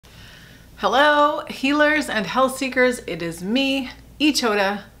Hello, healers and health seekers. It is me,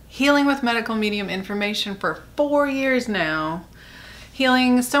 Ichota, healing with medical medium information for 4 years now.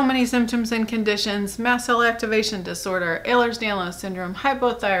 Healing so many symptoms and conditions: mast cell activation disorder, Ehlers-Danlos syndrome,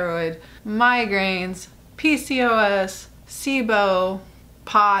 hypothyroid, migraines, PCOS, SIBO,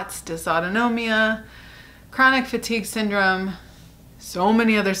 POTS, dysautonomia, chronic fatigue syndrome, so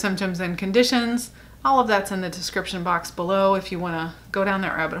many other symptoms and conditions. All of that's in the description box below if you want to go down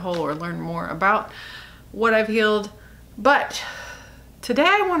that rabbit hole or learn more about what I've healed. But today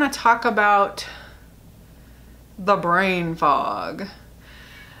I want to talk about the brain fog.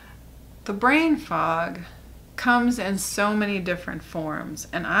 The brain fog comes in so many different forms,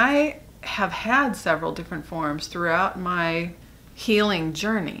 and I have had several different forms throughout my healing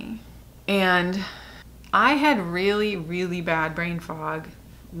journey. And I had really bad brain fog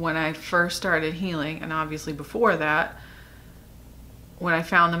when I first started healing, and obviously before that, when I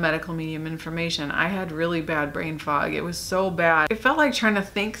found the medical medium information, I had really bad brain fog. It was so bad. It felt like trying to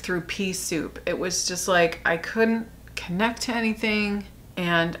think through pea soup. It was just like I couldn't connect to anything,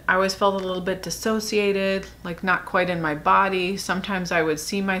 and I always felt a little bit dissociated, like not quite in my body. Sometimes I would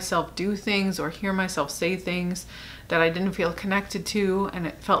see myself do things or hear myself say things that I didn't feel connected to, and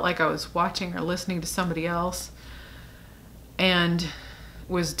it felt like I was watching or listening to somebody else. And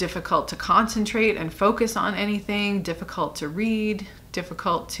was difficult to concentrate and focus on anything, difficult to read,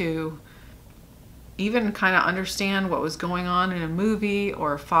 difficult to even kind of understand what was going on in a movie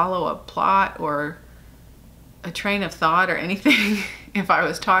or follow a plot or a train of thought or anything. If I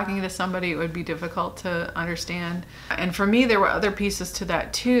was talking to somebody, it would be difficult to understand. And for me, there were other pieces to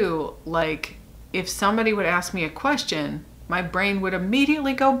that too. Like if somebody would ask me a question, my brain would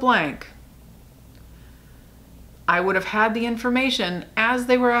immediately go blank. I would have had the information as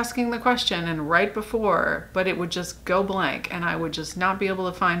they were asking the question and right before, but it would just go blank and I would just not be able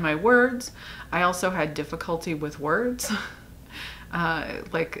to find my words. I also had difficulty with words, my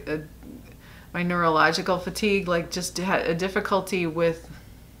neurological fatigue, like just had a difficulty with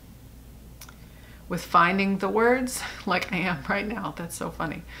finding the words like I am right now. That's so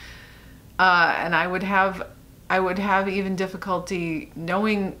funny. And I would have even difficulty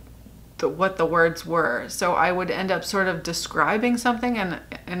knowing what the words were. So I would end up sort of describing something and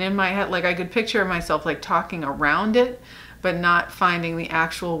in my head, like I could picture myself like talking around it, but not finding the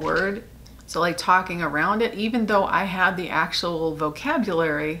actual word. So like talking around it, even though I had the actual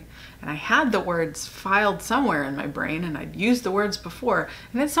vocabulary and I had the words filed somewhere in my brain and I'd used the words before.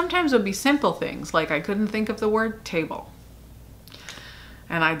 And it sometimes would be simple things, like I couldn't think of the word table.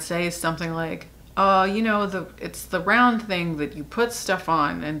 And I'd say something like, you know, it's the round thing that you put stuff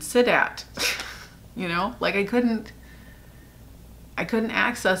on and sit at. You know, like I couldn't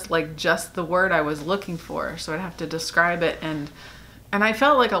access like just the word I was looking for, so I'd have to describe it. And I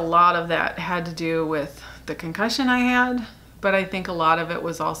felt like a lot of that had to do with the concussion I had, but I think a lot of it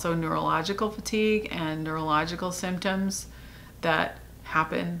was also neurological fatigue and neurological symptoms that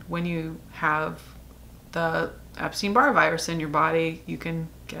happen when you have the Epstein-Barr virus in your body. You can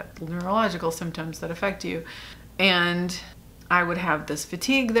get neurological symptoms that affect you. And I would have this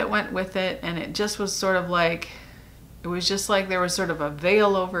fatigue that went with it, and it just was sort of like, it was just like there was sort of a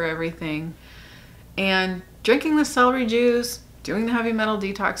veil over everything. And drinking the celery juice, doing the heavy metal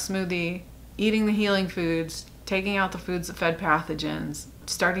detox smoothie, eating the healing foods, taking out the foods that fed pathogens,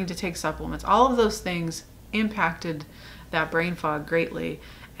 starting to take supplements, all of those things impacted that brain fog greatly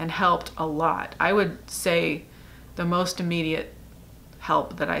and helped a lot. I would say the most immediate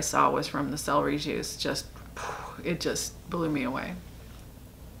help that I saw was from the celery juice. It just blew me away.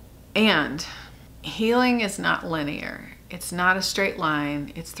 And healing is not linear. It's not a straight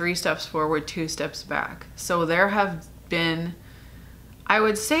line. It's 3 steps forward, 2 steps back. So there have been, I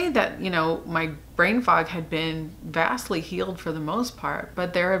would say that, you know, my brain fog had been vastly healed for the most part,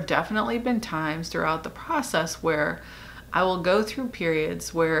 but there have definitely been times throughout the process where I will go through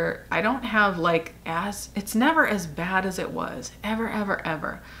periods where I don't have it's never as bad as it was,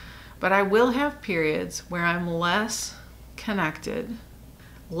 ever. But I will have periods where I'm less connected,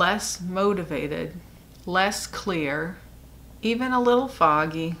 less motivated, less clear, even a little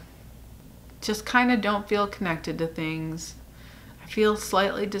foggy, just kind of don't feel connected to things. I feel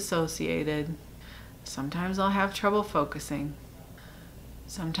slightly dissociated. Sometimes I'll have trouble focusing.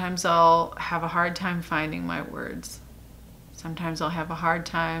 Sometimes I'll have a hard time finding my words. Sometimes I'll have a hard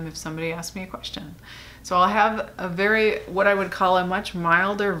time if somebody asks me a question. So I'll have what I would call a much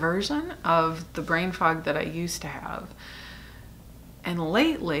milder version of the brain fog that I used to have. And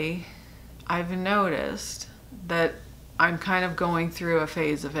lately, I've noticed that I'm kind of going through a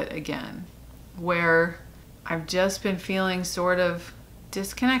phase of it again, where I've just been feeling sort of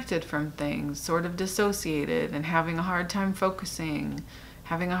disconnected from things, sort of dissociated, and having a hard time focusing,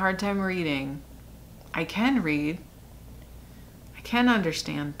 having a hard time reading. I can read, I can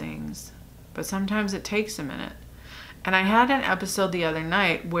understand things, but sometimes it takes a minute. And I had an episode the other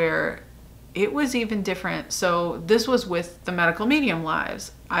night where it was even different. So this was with the Medical Medium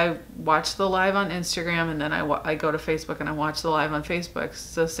lives. I watched the live on Instagram, and then I go to Facebook and I watch the live on Facebook.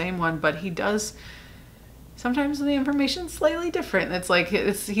 It's the same one, but he does, sometimes the information's slightly different. It's like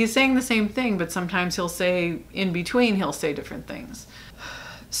he's saying the same thing, but sometimes he'll say, in between, he'll say different things.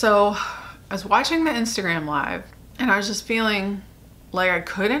 So I was watching the Instagram live, and I was just feeling like I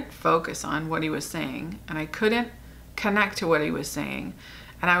couldn't focus on what he was saying, and I couldn't connect to what he was saying.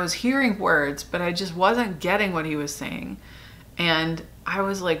 And I was hearing words, but I just wasn't getting what he was saying. And I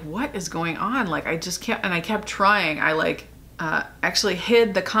was like, what is going on? Like, I just kept, and I kept trying. I actually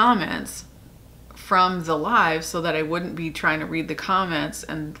hid the comments from the live so that I wouldn't be trying to read the comments,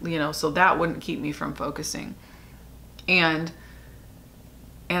 and, you know, so that wouldn't keep me from focusing. And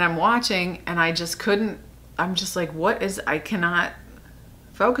I'm watching, and I just couldn't, I'm just like, I cannot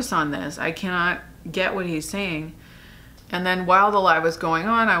focus on this. I cannot get what he's saying. And then while the live was going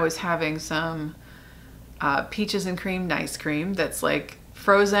on, I was having some peaches and cream nice cream that's like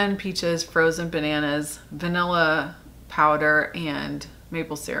frozen peaches, frozen bananas, vanilla powder, and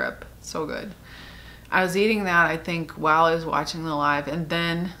maple syrup. So good. I was eating that, I think, while I was watching the live. And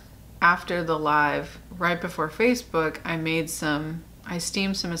then after the live, right before Facebook, I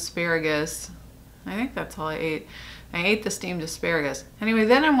steamed some asparagus. I think that's all I ate. I ate the steamed asparagus. Anyway,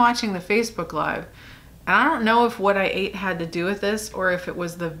 then I'm watching the Facebook live. And I don't know if what I ate had to do with this, or if it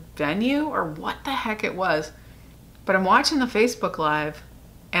was the venue, or what the heck it was. But I'm watching the Facebook live,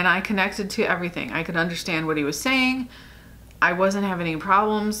 and I connected to everything. I could understand what he was saying. I wasn't having any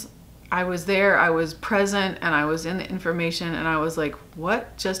problems. I was there, I was present, and I was in the information, and I was like,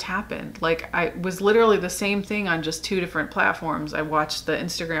 what just happened? Like, I was literally the same thing on just 2 different platforms. I watched the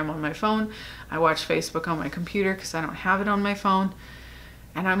Instagram on my phone. I watched Facebook on my computer because I don't have it on my phone.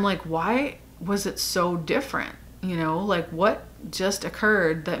 And I'm like, why was it so different? You know, like, what just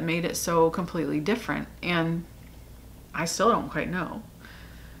occurred that made it so completely different? And I still don't quite know.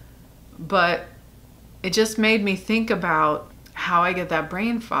 But it just made me think about how I get that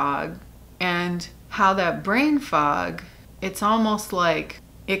brain fog, and how that brain fog, it's almost like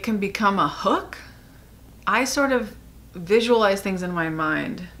it can become a hook. I sort of visualize things in my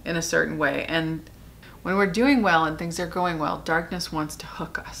mind in a certain way, and when we're doing well and things are going well, darkness wants to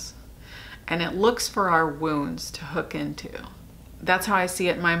hook us. And it looks for our wounds to hook into. That's how I see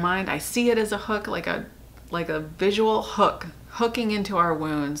it in my mind. I see it as a hook, like a visual hook, hooking into our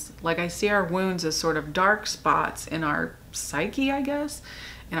wounds. Like, I see our wounds as sort of dark spots in our psyche, I guess,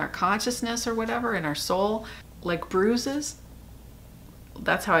 in our consciousness or whatever, in our soul, like bruises.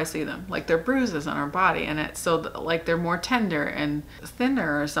 That's how I see them. Like, they're bruises on our body, and it's so like they're more tender and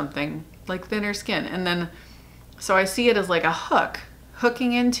thinner or something, like thinner skin. And then, so I see it as like a hook,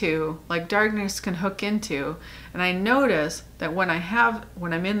 hooking into, like darkness can hook into. And I notice that when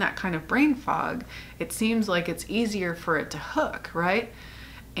I'm in that kind of brain fog, it seems like it's easier for it to hook, right?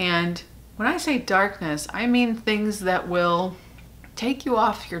 And when I say darkness, I mean things that will take you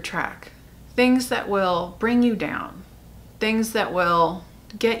off your track, things that will bring you down, things that will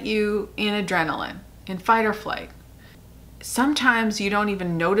get you in adrenaline, in fight or flight. Sometimes you don't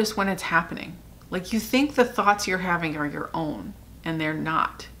even notice when it's happening. Like, you think the thoughts you're having are your own, and they're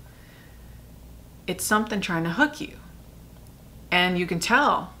not. It's something trying to hook you. And you can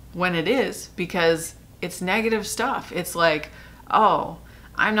tell when it is, because it's negative stuff. It's like, oh,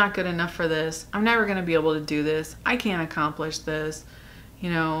 I'm not good enough for this. I'm never going to be able to do this. I can't accomplish this. You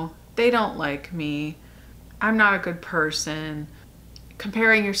know, they don't like me. I'm not a good person.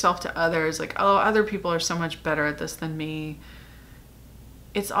 Comparing yourself to others, like, oh, other people are so much better at this than me.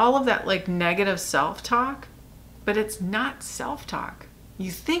 It's all of that, like, negative self-talk, but it's not self-talk.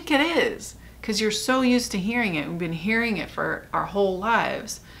 You think it is because you're so used to hearing it. We've been hearing it for our whole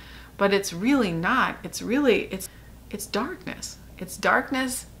lives, but it's really not. It's darkness. It's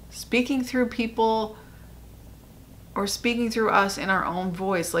darkness speaking through people, or speaking through us in our own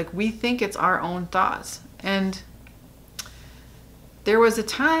voice. Like, we think it's our own thoughts. And there was a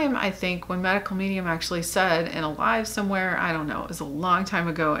time, I think, when Medical Medium actually said in a live somewhere, I don't know, it was a long time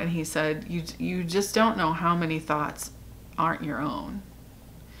ago, and he said, you just don't know how many thoughts aren't your own.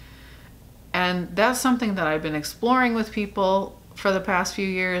 And that's something that I've been exploring with people for the past few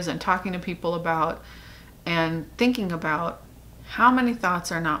years, and talking to people about, and thinking about how many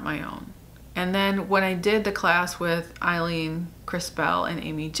thoughts are not my own. And then when I did the class with Eileen Crispell and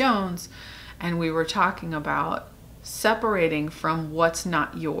Amy Jones, and we were talking about separating from what's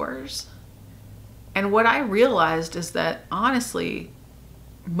not yours. And what I realized is that honestly,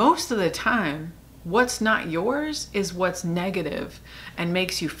 most of the time, what's not yours is what's negative and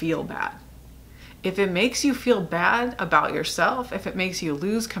makes you feel bad. If it makes you feel bad about yourself, if it makes you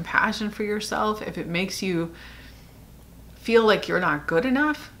lose compassion for yourself, if it makes you feel like you're not good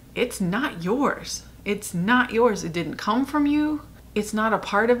enough, it's not yours. It's not yours. It didn't come from you. It's not a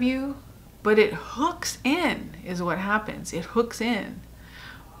part of you, but it hooks in is what happens. It hooks in.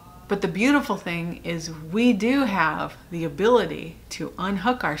 But the beautiful thing is we do have the ability to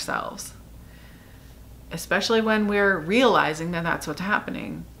unhook ourselves, especially when we're realizing that that's what's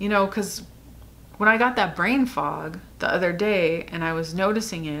happening. You know, because when I got that brain fog the other day and I was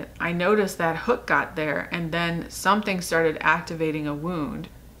noticing it, I noticed that hook got there and then something started activating a wound.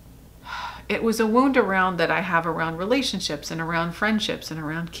 It was a wound around that I have around relationships and around friendships and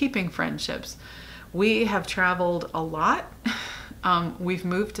around keeping friendships. We have traveled a lot. We've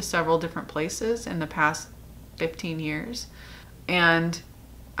moved to several different places in the past 15 years. And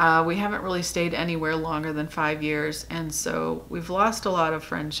we haven't really stayed anywhere longer than 5 years. And so we've lost a lot of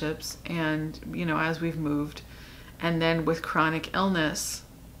friendships and, you know, as we've moved. And then with chronic illness,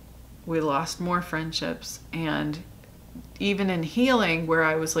 we lost more friendships. And even in healing, where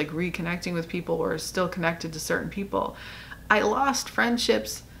I was like reconnecting with people or still connected to certain people, I lost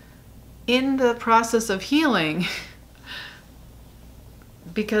friendships in the process of healing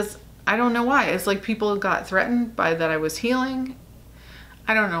because I don't know why. It's like people got threatened by that I was healing.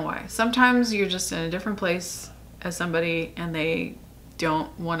 I don't know why. Sometimes you're just in a different place as somebody and they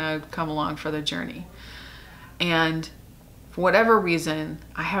don't want to come along for the journey. And for whatever reason,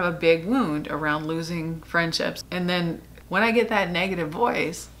 I have a big wound around losing friendships. And then when I get that negative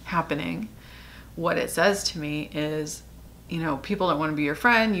voice happening, what it says to me is, you know, people don't want to be your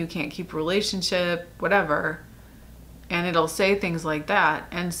friend, you can't keep a relationship, whatever. And it'll say things like that.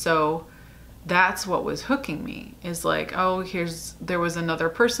 And so that's what was hooking me, is like, oh, there was another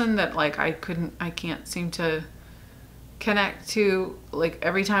person that like I can't seem to connect to. Like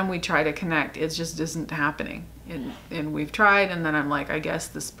every time we try to connect, it just isn't happening. And we've tried, and then I'm like, I guess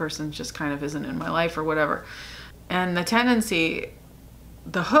this person just kind of isn't in my life or whatever. And the tendency,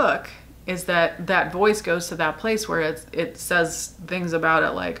 the hook, is that that voice goes to that place where it says things about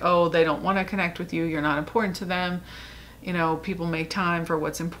it like, oh, they don't want to connect with you, you're not important to them. You know, people make time for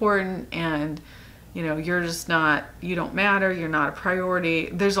what's important, and, you know, you're just not, you don't matter, you're not a priority.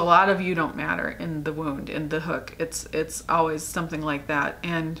 There's a lot of you don't matter in the wound, in the hook. It's always something like that.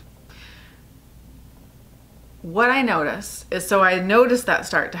 And what I notice is, so I notice that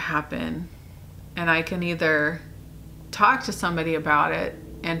start to happen, and I can either talk to somebody about it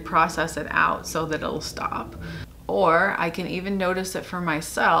and process it out so that it'll stop, or I can even notice it for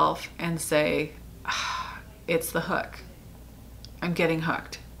myself and say, it's the hook. I'm getting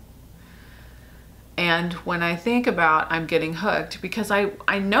hooked. And when I think about I'm getting hooked, because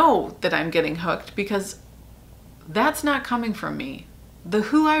I know that I'm getting hooked, because that's not coming from me. The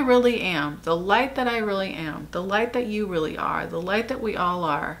who I really am, the light that I really am, the light that you really are, the light that we all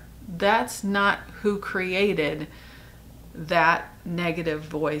are, that's not who created that negative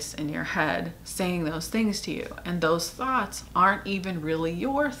voice in your head saying those things to you. And those thoughts aren't even really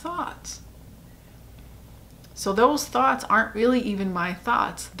your thoughts. So those thoughts aren't really even my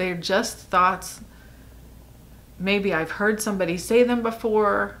thoughts. They're just thoughts. Maybe I've heard somebody say them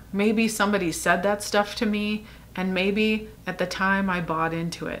before. Maybe somebody said that stuff to me, and maybe at the time I bought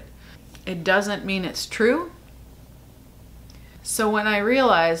into it. It doesn't mean it's true. So when I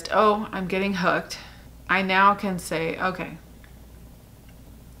realized, oh, I'm getting hooked, I now can say, okay,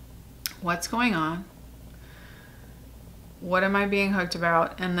 what's going on? What am I being hooked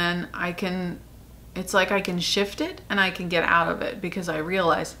about? And then it's like I can shift it and I can get out of it, because I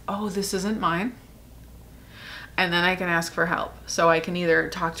realize, oh, this isn't mine. And then I can ask for help. So I can either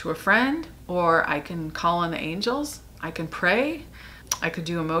talk to a friend, or I can call on the angels. I can pray. I could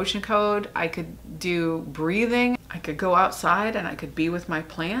do emotion code. I could do breathing. I could go outside and I could be with my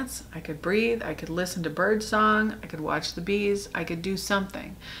plants. I could breathe. I could listen to bird song. I could watch the bees. I could do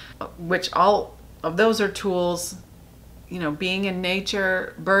something, which all of those are tools, you know, being in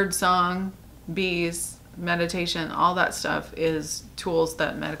nature, bird song, bees, meditation, all that stuff is tools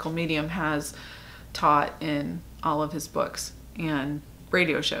that Medical Medium has taught in all of his books and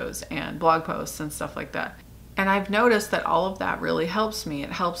radio shows and blog posts and stuff like that. And I've noticed that all of that really helps me.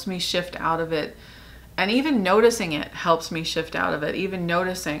 It helps me shift out of it. And even noticing it helps me shift out of it. Even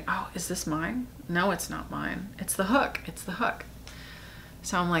noticing, oh, is this mine? No, it's not mine. It's the hook. It's the hook.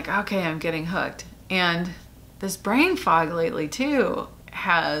 So I'm like, okay, I'm getting hooked. And this brain fog lately too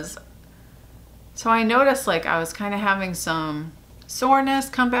has So I noticed like I was kind of having some soreness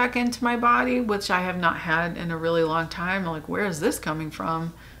come back into my body, which I have not had in a really long time. I'm like, where is this coming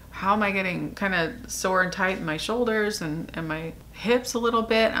from? How am I getting kind of sore and tight in my shoulders and my hips a little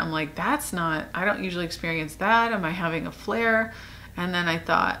bit? I'm like, that's not, I don't usually experience that. Am I having a flare? And then I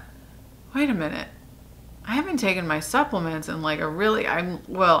thought, wait a minute. I haven't taken my supplements in like a really,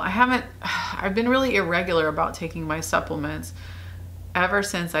 I've been really irregular about taking my supplements ever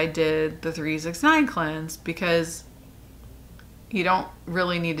since I did the 369 cleanse, because you don't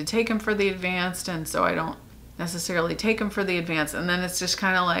really need to take them for the advanced, and so I don't necessarily take them for the advanced. And then it's just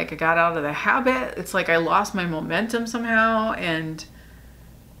kind of like I got out of the habit. It's like I lost my momentum somehow, and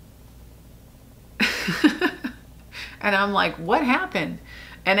and I'm like, what happened?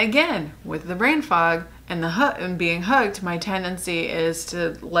 And again, with the brain fog and and being hooked, my tendency is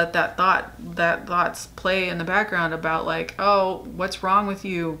to let that thoughts play in the background about like, oh, what's wrong with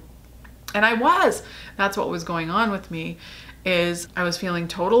you? And that's what was going on with me, is I was feeling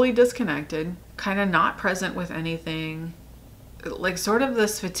totally disconnected, kind of not present with anything, like sort of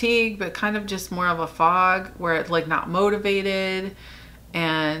this fatigue, but kind of just more of a fog where it's like not motivated,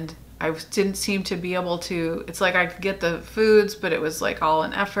 and I didn't seem to be able to, it's like I could get the foods, but it was like all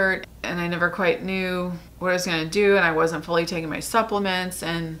an effort, and I never quite knew what I was going to do, and I wasn't fully taking my supplements,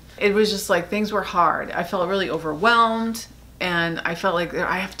 and it was just like things were hard. I felt really overwhelmed, and I felt like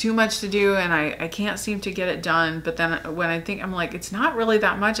I have too much to do, and I can't seem to get it done. But then when I think, I'm like, it's not really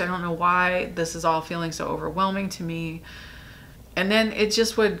that much. I don't know why this is all feeling so overwhelming to me. And then it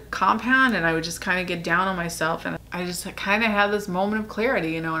just would compound, and I would just kind of get down on myself, and I just kind of had this moment of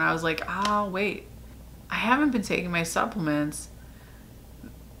clarity, and I was like, oh, wait, I haven't been taking my supplements.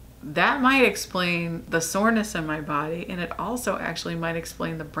 That might explain the soreness in my body, and it also actually might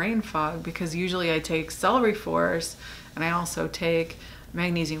explain the brain fog, because usually I take Celery Force, and I also take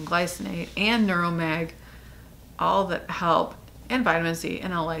magnesium glycinate and Neuromag, all that help, and vitamin C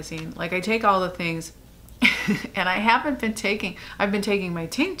and L-lysine. Like I take all the things. And I've been taking my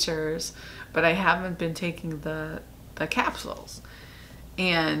tinctures, but I haven't been taking the capsules.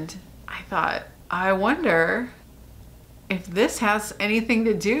 And I thought, I wonder if this has anything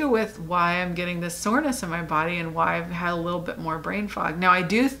to do with why I'm getting this soreness in my body and why I've had a little bit more brain fog. Now, I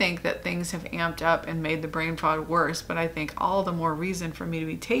do think that things have amped up and made the brain fog worse, but I think all the more reason for me to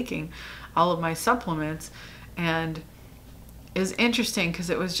be taking all of my supplements. And it was interesting because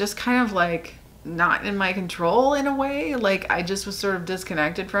it was just kind of like not in my control in a way. Like I just was sort of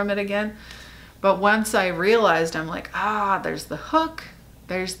disconnected from it again. But once I realized, I'm like, there's the hook,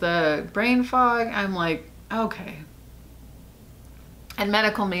 there's the brain fog. I'm like, okay. And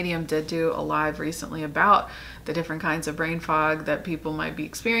Medical Medium did do a live recently about the different kinds of brain fog that people might be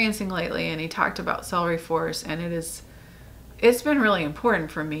experiencing lately. And he talked about Celery Force, and it's been really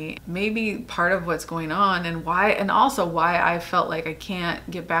important for me. Maybe part of what's going on and also why I felt like I can't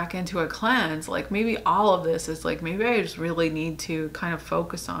get back into a cleanse. Like maybe all of this is like, maybe I just really need to kind of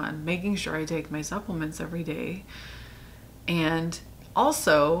focus on making sure I take my supplements every day, and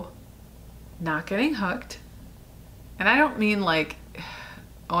also not getting hooked. And I don't mean like,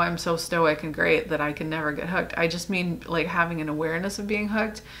 oh, I'm so stoic and great that I can never get hooked. I just mean like having an awareness of being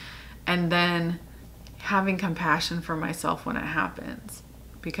hooked, and then having compassion for myself when it happens.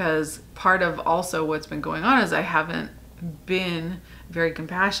 Because part of also what's been going on is I haven't been very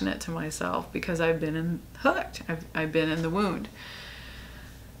compassionate to myself because I've been hooked. I've been in the wound.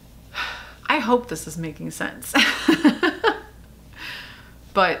 I hope this is making sense.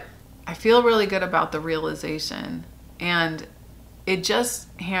 But I feel really good about the realization, and it just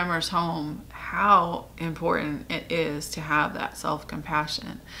hammers home how important it is to have that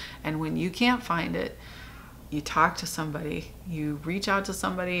self-compassion. And when you can't find it, you talk to somebody, you reach out to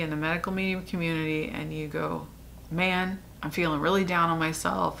somebody in the Medical Medium community, and you go, man, I'm feeling really down on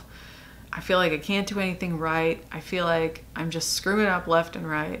myself. I feel like I can't do anything right. I feel like I'm just screwing up left and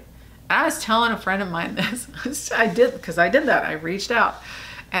right. And I was telling a friend of mine this. I did that. I reached out,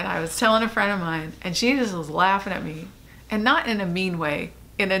 and I was telling a friend of mine, and she just was laughing at me. And not in a mean way,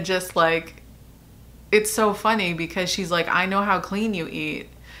 in a just like, it's so funny because she's like, I know how clean you eat.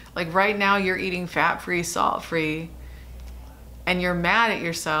 Like right now you're eating fat-free, salt-free, and you're mad at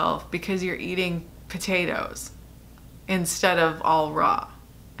yourself because you're eating potatoes instead of all raw.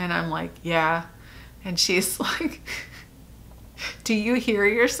 And I'm like, yeah. And she's like, do you hear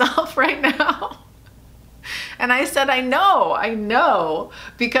yourself right now? And I said, I know,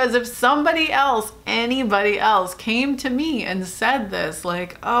 because if somebody else, anybody else came to me and said this,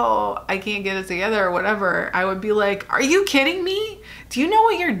 like, oh, I can't get it together or whatever, I would be like, are you kidding me? Do you know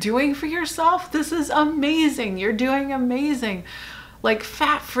what you're doing for yourself? This is amazing. You're doing amazing. Like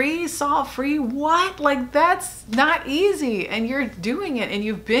fat-free, salt-free, what? Like that's not easy. And you're doing it and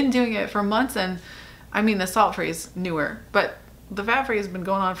you've been doing it for months. And I mean, the salt-free is newer, but the fat-free has been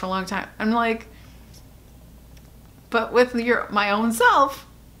going on for a long time. I'm like, but with my own self,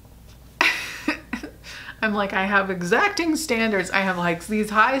 I'm like, I have exacting standards. I have like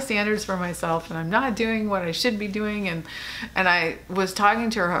these high standards for myself and I'm not doing what I should be doing. And I was talking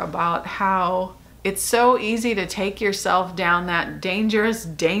to her about how it's so easy to take yourself down that dangerous,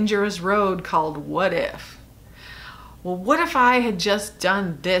 dangerous road called what if. Well, what if I had just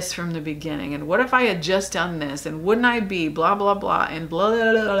done this from the beginning? And what if I had just done this? And wouldn't I be blah, blah, blah, and blah,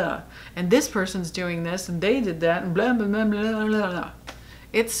 blah, blah, blah. And this person's doing this and they did that and blah, blah, blah, blah, blah, blah.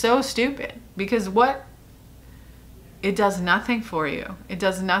 It's so stupid because it does nothing for you. It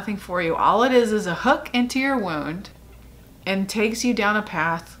does nothing for you. All it is a hook into your wound and takes you down a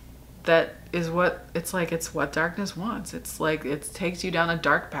path that is it's what darkness wants. It's like it takes you down a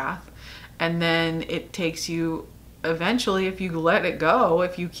dark path, and then it takes you eventually, if you let it go,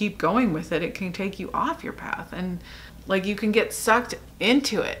 if you keep going with it, it can take you off your path, and like you can get sucked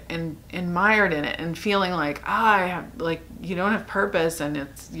into it and mired in it and feeling like you don't have purpose and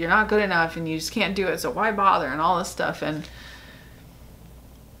you're not good enough and you just can't do it, so why bother, and all this stuff. And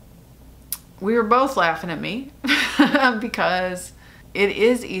we were both laughing at me because it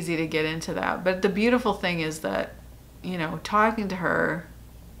is easy to get into that. But the beautiful thing is that, you know, talking to her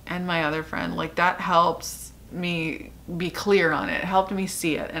and my other friend, like that helps me be clear on it. It helped me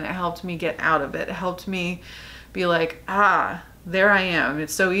see it and it helped me get out of it. It helped me be like, there I am.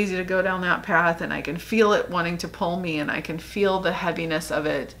 It's so easy to go down that path and I can feel it wanting to pull me and I can feel the heaviness of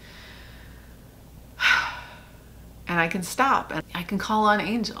it. And I can stop and I can call on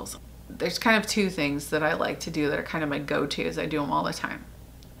angels. There's kind of two things that I like to do that are kind of my go-tos. I do them all the time.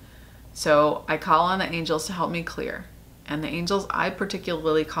 So I call on the angels to help me clear. And the angels I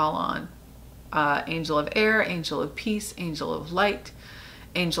particularly call on, angel of air, angel of peace, angel of light,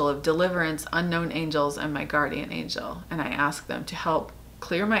 angel of deliverance, unknown angels, and my guardian angel. And I ask them to help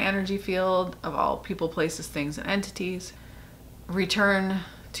clear my energy field of all people, places, things, and entities, return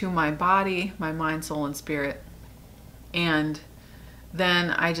to my body, my mind, soul, and spirit. And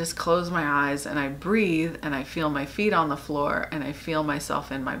then I just close my eyes and I breathe and I feel my feet on the floor and I feel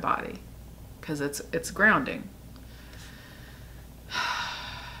myself in my body because it's grounding.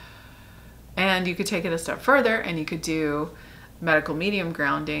 And you could take it a step further and you could do medical medium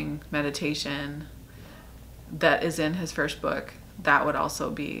grounding meditation that is in his first book. That would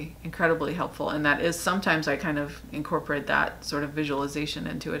also be incredibly helpful. And that is, sometimes I kind of incorporate that sort of visualization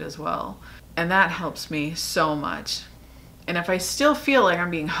into it as well. And that helps me so much. And if I still feel like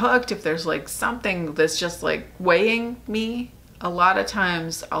I'm being hooked, if there's like something that's just like weighing me, a lot of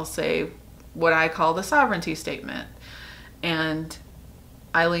times I'll say what I call the sovereignty statement. And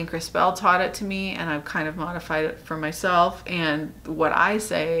Eileen Crispell taught it to me and I've kind of modified it for myself. And what I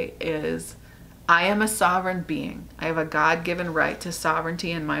say is, I am a sovereign being. I have a God-given right to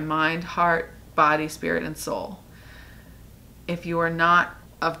sovereignty in my mind, heart, body, spirit, and soul. If you are not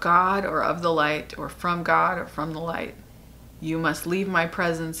of God or of the light or from God or from the light, you must leave my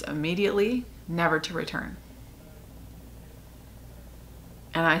presence immediately, never to return.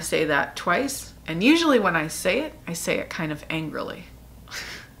 And I say that twice. And usually when I say it kind of angrily.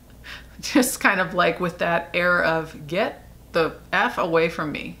 Just kind of like with that air of, get the F away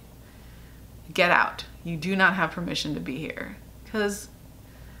from me. Get out. You do not have permission to be here. Because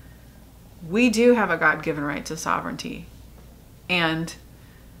we do have a God-given right to sovereignty. And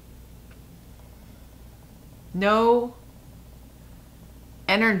no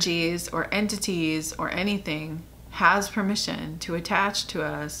energies or entities or anything has permission to attach to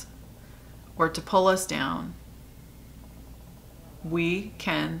us or to pull us down. We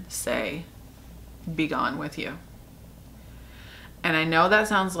can say, be gone with you. And I know that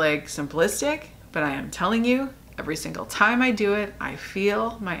sounds like simplistic, but I am telling you, every single time I do it, I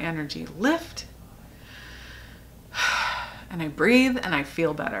feel my energy lift and I breathe and I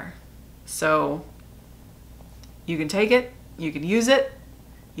feel better. So you can take it, you can use it,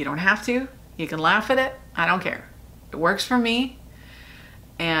 you don't have to, you can laugh at it, I don't care. It works for me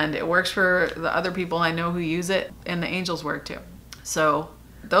and it works for the other people I know who use it, and the angels work too. So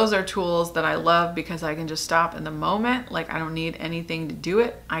those are tools that I love because I can just stop in the moment. Like I don't need anything to do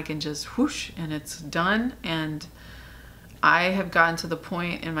it. I can just whoosh and it's done. And I have gotten to the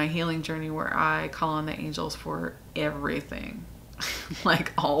point in my healing journey where I call on the angels for everything,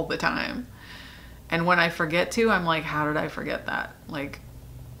 like all the time. And when I forget to, I'm like, how did I forget that? Like,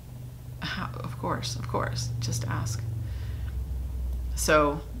 of course, just ask.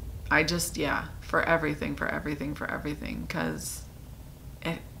 So I just, for everything, because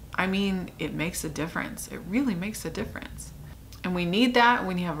I mean, it makes a difference. It really makes a difference. And we need that.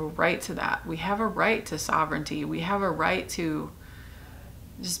 We have a right to that. We have a right to sovereignty. We have a right to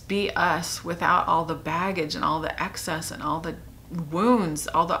just be us without all the baggage and all the excess and all the wounds,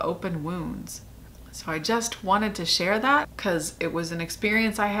 all the open wounds. So I just wanted to share that because it was an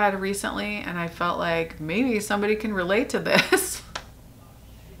experience I had recently and I felt like maybe somebody can relate to this.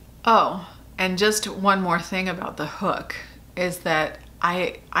 Oh, and just one more thing about the hook is that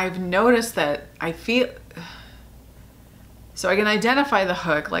I've noticed that I feel, so I can identify the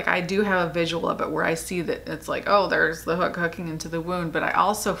hook, like I do have a visual of it where I see that it's like, oh, there's the hook hooking into the wound, but I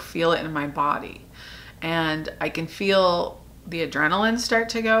also feel it in my body. And I can feel the adrenaline start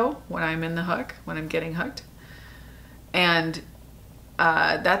to go when I'm in the hook, when I'm getting hooked. And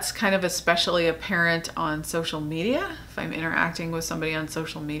that's kind of especially apparent on social media. If I'm interacting with somebody on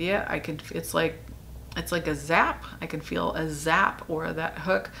social media, it's like a zap. I can feel a zap or that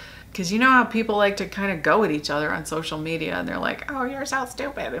hook. Because you know how people like to kind of go at each other on social media and they're like, oh, you're so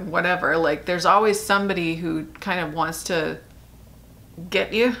stupid and whatever. Like there's always somebody who kind of wants to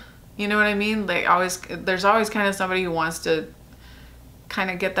get you. You know what I mean? There's always kind of somebody who wants to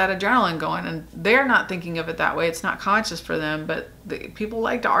kind of get that adrenaline going, and they're not thinking of it that way. It's not conscious for them, but people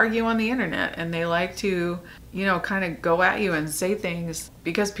like to argue on the internet and they like to, you know, kind of go at you and say things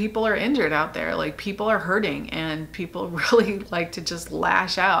because people are injured out there. Like people are hurting and people really like to just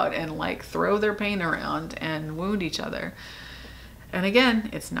lash out and like throw their pain around and wound each other. And again,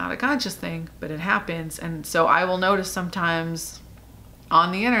 it's not a conscious thing, but it happens. And so I will notice sometimes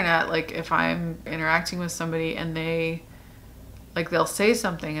on the internet, like if I'm interacting with somebody and they'll say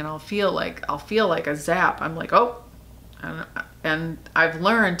something and I'll feel like a zap. I'm like, oh, and I've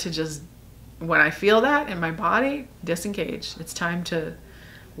learned to just, when I feel that in my body, disengage. It's time to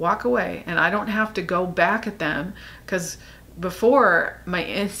walk away. And I don't have to go back at them, because before my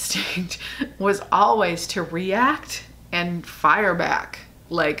instinct was always to react and fire back.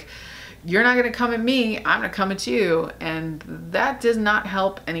 Like, you're not going to come at me, I'm going to come at you. And that does not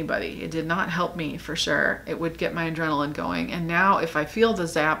help anybody. It did not help me for sure. It would get my adrenaline going. And now if I feel the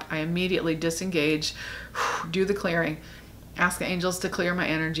zap, I immediately disengage, do the clearing, ask the angels to clear my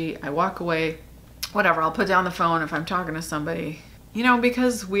energy. I walk away, whatever. I'll put down the phone if I'm talking to somebody, you know,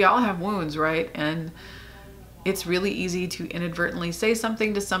 because we all have wounds, right? And it's really easy to inadvertently say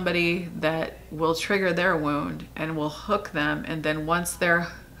something to somebody that will trigger their wound and will hook them. And then once they're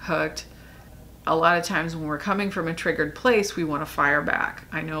hooked, a lot of times when we're coming from a triggered place, we want to fire back.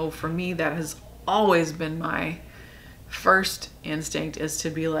 I know for me, that has always been my first instinct, is to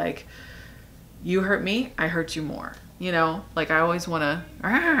be like, you hurt me, I hurt you more. You know, like I always want to,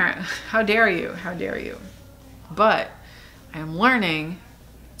 how dare you? How dare you? But I'm learning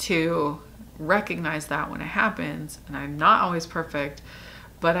to recognize that when it happens, and I'm not always perfect,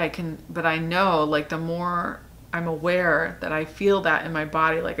 but I know, like, the more I'm aware that I feel that in my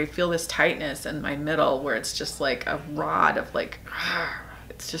body, like I feel this tightness in my middle where it's just like a rod of like,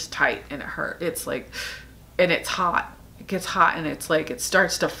 it's just tight and it hurt. It's like, and it's hot. It gets hot and it's like, it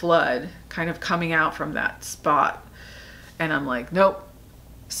starts to flood kind of coming out from that spot. And I'm like, nope.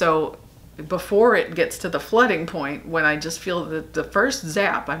 So before it gets to the flooding point, when I just feel the first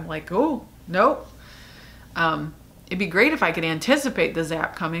zap, I'm like, oh, nope. It'd be great if I could anticipate the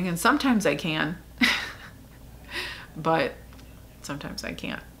zap coming, and sometimes I can. But sometimes I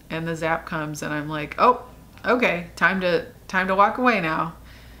can't. And the zap comes and I'm like, oh, okay, time to walk away now.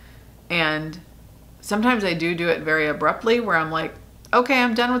 And sometimes I do it very abruptly, where I'm like, okay,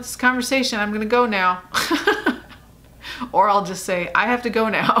 I'm done with this conversation, I'm gonna go now. Or I'll just say, I have to go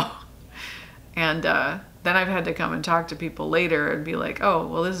now. And then I've had to come and talk to people later and be like, oh,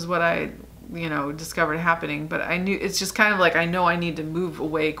 well, this is what I discovered happening. But I knew, it's just kind of like, I know I need to move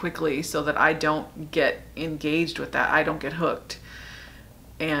away quickly so that I don't get engaged with that. I don't get hooked.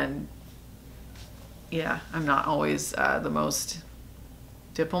 And yeah, I'm not always the most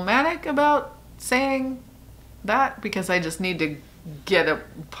diplomatic about saying that, because I just need to get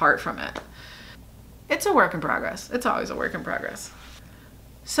apart from it. It's a work in progress. It's always a work in progress.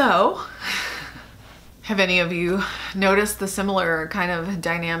 So, have any of you noticed the similar kind of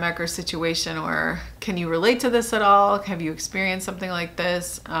dynamic or situation, or can you relate to this at all? Have you experienced something like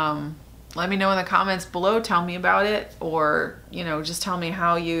this? Let me know in the comments below. Tell me about it, or, just tell me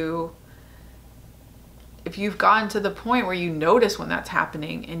how if you've gotten to the point where you notice when that's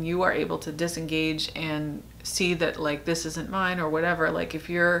happening and you are able to disengage and see that, like, this isn't mine or whatever. Like, if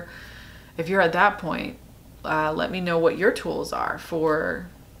you're at that point, let me know what your tools are for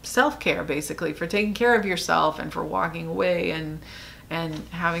self-care, basically, for taking care of yourself and for walking away and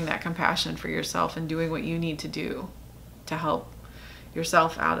having that compassion for yourself and doing what you need to do to help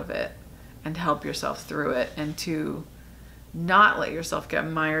yourself out of it and help yourself through it, and to not let yourself get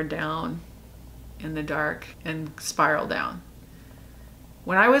mired down in the dark and spiral down.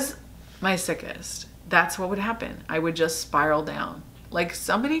 When I was my sickest, that's what would happen. I would just spiral down. Like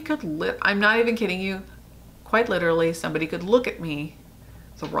somebody could I'm not even kidding you, quite literally, somebody could look at me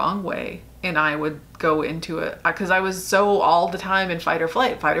the wrong way and I would go into it, because I was so all the time in fight or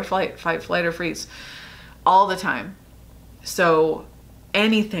flight, fight, flight or freeze all the time. So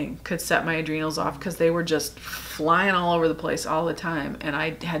anything could set my adrenals off because they were just flying all over the place all the time, and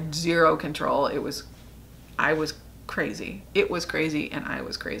I had zero control. I was crazy. It was crazy, and I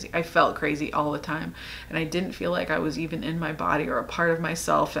was crazy. I felt crazy all the time, and I didn't feel like I was even in my body or a part of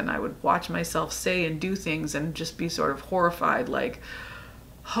myself, and I would watch myself say and do things and just be sort of horrified, like,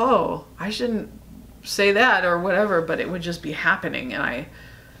 oh, I shouldn't say that or whatever, but it would just be happening. And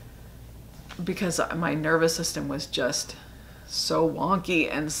because my nervous system was just so wonky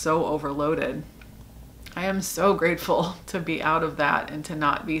and so overloaded. I am so grateful to be out of that and to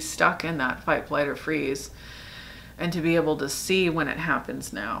not be stuck in that fight, flight, or freeze, and to be able to see when it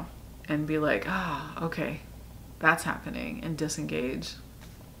happens now and be like, ah, oh, okay, that's happening, and disengage.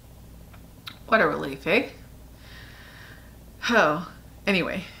 What a relief, eh? Oh,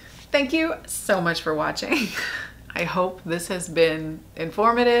 anyway, thank you so much for watching. I hope this has been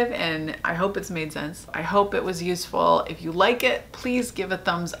informative, and I hope it's made sense. I hope it was useful. If you like it, please give a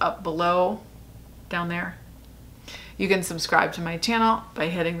thumbs up below, down there. You can subscribe to my channel by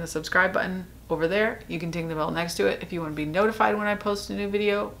hitting the subscribe button over there. You can ding the bell next to it if you want to be notified when I post a new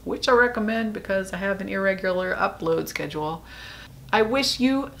video, which I recommend because I have an irregular upload schedule. I wish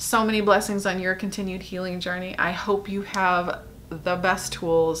you so many blessings on your continued healing journey. I hope you have the best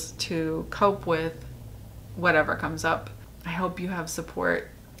tools to cope with whatever comes up. I hope you have support.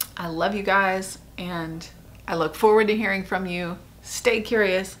 I love you guys, and I look forward to hearing from you. Stay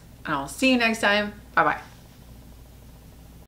curious, and I'll see you next time. Bye-bye.